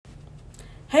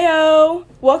Heyo!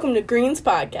 Welcome to Green's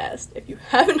Podcast. If you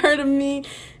haven't heard of me,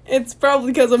 it's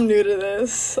probably because I'm new to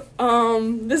this.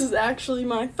 This is actually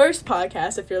my first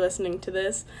podcast if you're listening to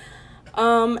this.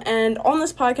 And on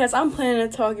this podcast, I'm planning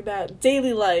to talk about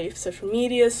daily life, social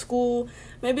media, school,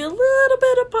 maybe a little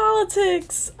bit of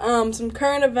politics, some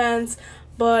current events,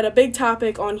 but a big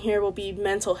topic on here will be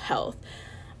mental health.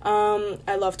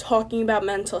 I love talking about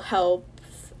mental health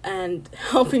and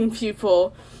helping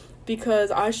people because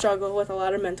I struggle with a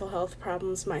lot of mental health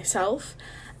problems myself,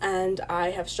 and I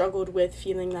have struggled with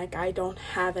feeling like I don't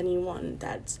have anyone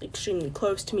that's extremely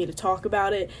close to me to talk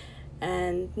about it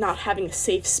and not having a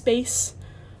safe space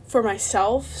for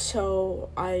myself, so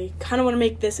I kind of want to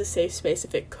make this a safe space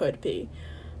if it could be.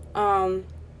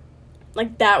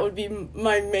 That would be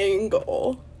my main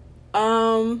goal.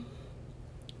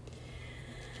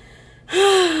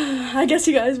 I guess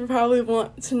you guys would probably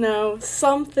want to know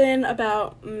something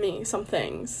about me, some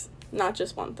things, not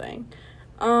just one thing.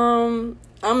 I'm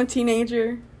a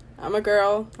teenager, I'm a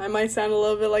girl, I might sound a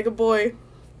little bit like a boy,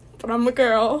 but I'm a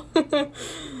girl. God,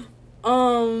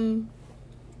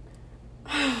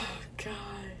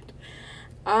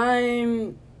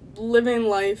 I'm living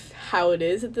life how it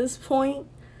is at this point.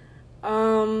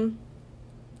 I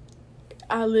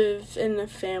live in a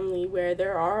family where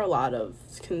there are a lot of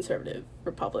conservative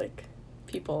Republic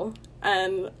people,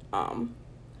 and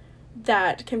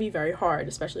that can be very hard,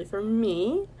 especially for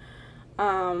me.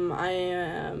 I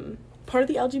am part of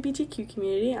the LGBTQ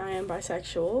community. I am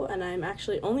bisexual, and I'm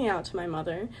actually only out to my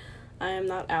mother. I am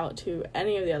not out to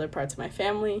any of the other parts of my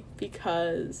family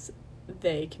because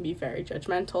they can be very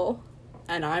judgmental,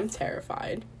 and I'm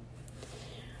terrified.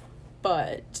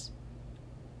 But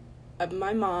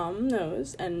my mom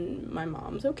knows, and my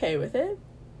mom's okay with it.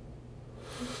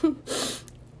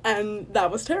 And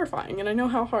that was terrifying, and I know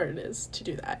how hard it is to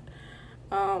do that.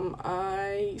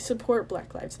 I support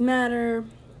Black Lives Matter.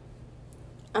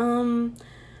 I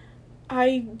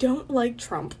don't like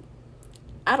Trump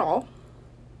at all.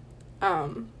 I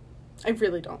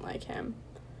really don't like him.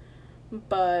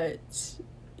 But,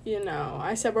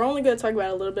 I said we're only going to talk about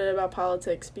a little bit about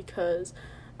politics because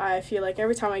I feel like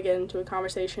every time I get into a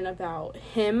conversation about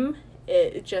him,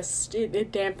 it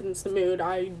dampens the mood.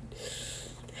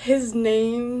 His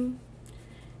name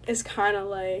is kind of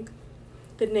like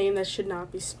the name that should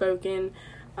not be spoken,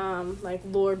 like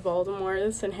Lord Voldemort.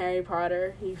 It's in Harry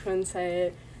Potter. You couldn't say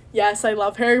it. Yes, I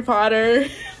love Harry Potter.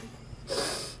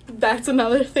 That's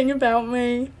another thing about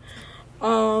me.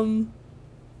 To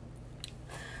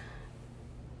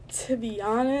be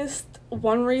honest,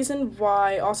 one reason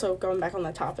why we're going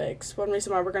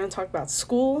to talk about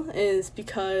school is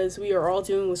because we are all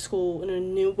dealing with school in a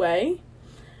new way.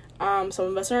 Some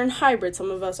of us are in hybrid,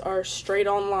 some of us are straight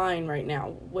online right now,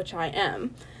 which I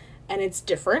am, and it's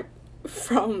different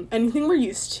from anything we're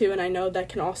used to, and I know that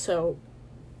can also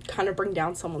kind of bring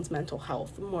down someone's mental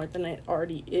health more than it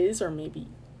already is, or maybe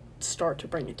start to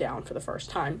bring it down for the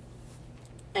first time.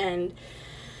 And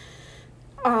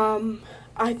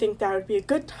I think that would be a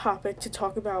good topic to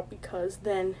talk about because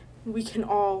then we can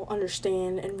all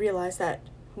understand and realize that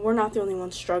we're not the only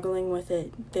ones struggling with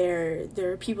it. There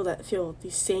are people that feel the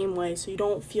same way, so you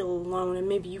don't feel alone, and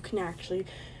maybe you can actually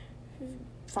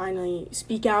finally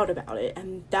speak out about it,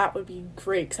 and that would be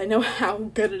great because I know how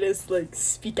good it is to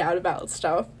speak out about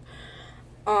stuff.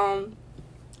 Like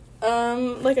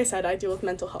I said, I deal with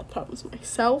mental health problems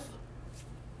myself.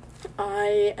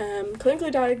 I am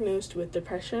clinically diagnosed with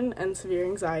depression and severe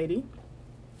anxiety.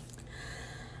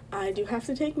 I do have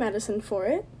to take medicine for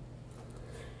it.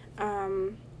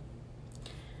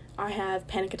 I have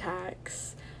panic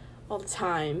attacks all the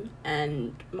time,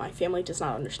 and my family does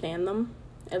not understand them.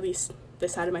 At least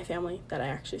this side of my family that I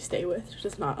actually stay with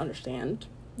does not understand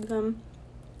them.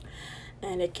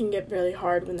 And it can get really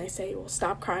hard when they say, well,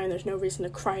 stop crying, there's no reason to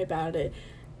cry about it.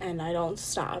 And I don't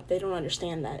stop. They don't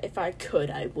understand that. If I could,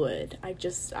 I would.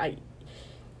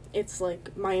 It's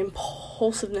like my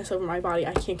impulsiveness over my body,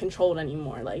 I can't control it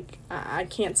anymore. I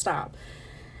can't stop.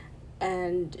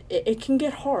 And it can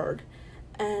get hard.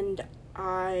 And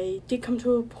I did come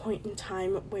to a point in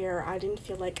time where I didn't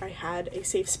feel like I had a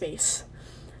safe space.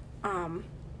 And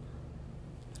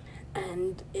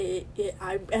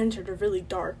I entered a really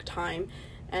dark time,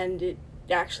 and it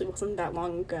actually wasn't that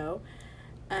long ago.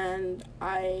 And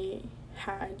I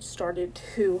had started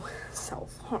to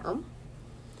self-harm.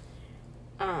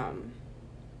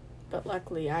 But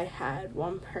luckily I had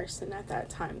one person at that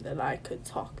time that I could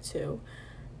talk to,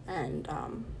 and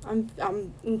I'm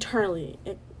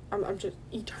just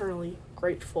eternally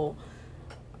grateful.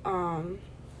 And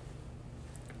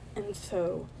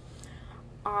so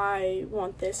I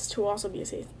want this to also be a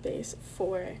safe space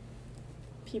for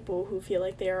people who feel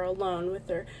like they are alone with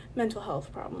their mental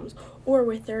health problems or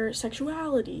with their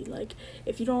sexuality. Like,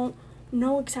 if you don't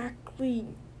know exactly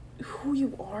who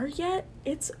you are yet,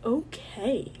 it's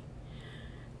okay.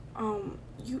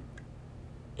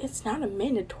 It's not a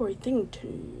mandatory thing to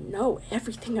know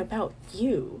everything about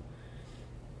you.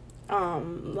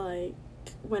 Like,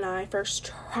 when I first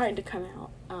tried to come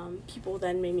out, people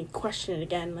then made me question it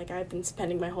again. Like, I've been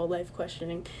spending my whole life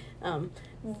questioning,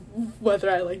 whether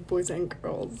I like boys and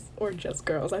girls, or just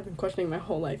girls. I've been questioning my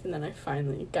whole life, and then I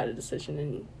finally got a decision,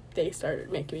 and they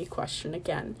started making me question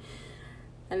again.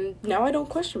 And now I don't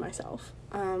question myself,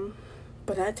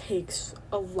 but that takes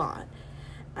a lot,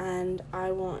 and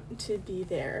I want to be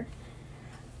there.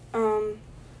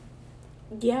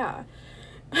 Yeah.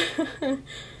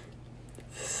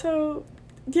 So,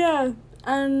 yeah,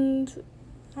 and,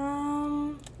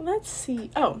 let's see.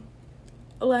 Oh,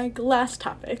 like, last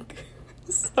topic.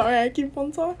 Sorry, I keep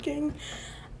on talking.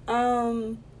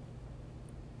 Why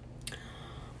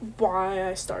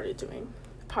I started doing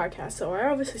podcasts. So I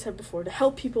obviously said before, to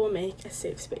help people make a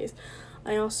safe space.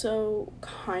 I also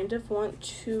kind of want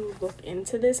to look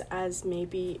into this as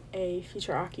maybe a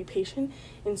future occupation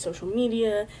in social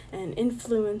media and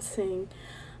influencing.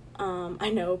 I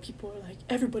know people are like,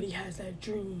 everybody has that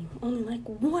dream. Only like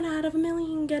 1 out of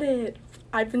 1,000,000 get it.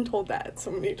 I've been told that so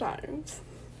many times.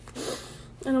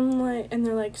 And I'm like, and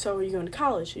they're like, so are you going to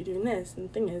college? Are you doing this? And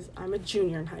the thing is, I'm a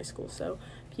junior in high school, so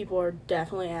people are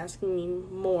definitely asking me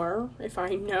more if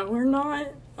I know or not.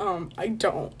 I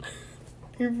don't.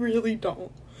 I really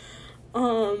don't.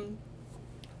 I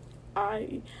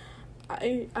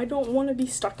don't want to be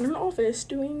stuck in an office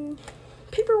doing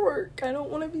paperwork. I don't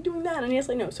want to be doing that. And yes,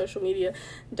 I know social media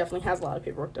definitely has a lot of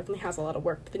paperwork, definitely has a lot of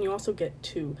work, but then you also get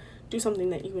to do something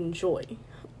that you enjoy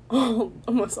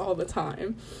almost all the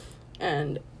time.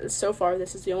 And so far,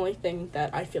 this is the only thing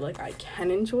that I feel like I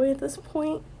can enjoy at this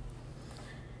point.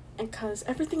 And because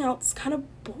everything else kind of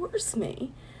bores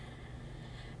me.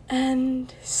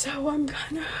 And so I'm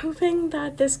kind of hoping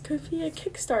that this could be a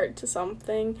kickstart to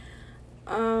something.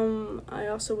 I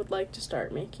also would like to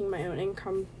start making my own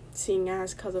income, seeing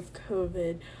as because of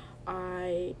COVID,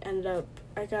 I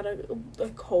got a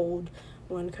cold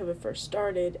when COVID first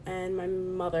started, and my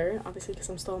mother, obviously because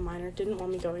I'm still a minor, didn't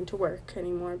want me going to work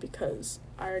anymore because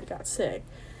I already got sick.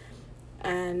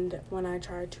 And when I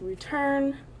tried to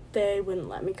return, they wouldn't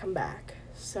let me come back.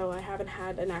 So I haven't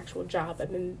had an actual job.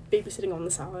 I've been babysitting on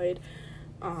the side.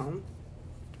 I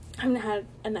haven't had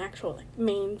an actual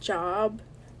main job.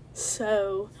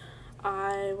 So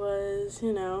I was,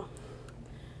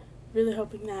 really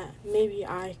hoping that maybe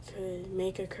I could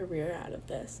make a career out of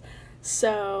this.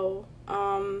 So,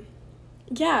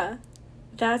 yeah,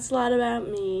 that's a lot about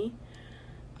me.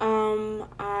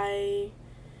 I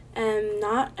am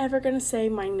not ever gonna say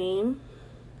my name.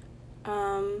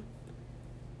 I'm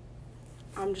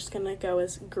just gonna go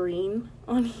as Green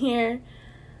on here,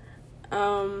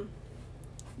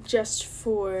 just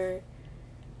for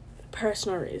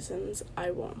personal reasons.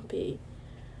 I won't be,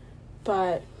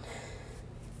 but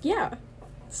yeah,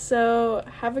 so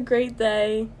have a great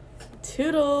day.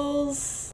 Toodles!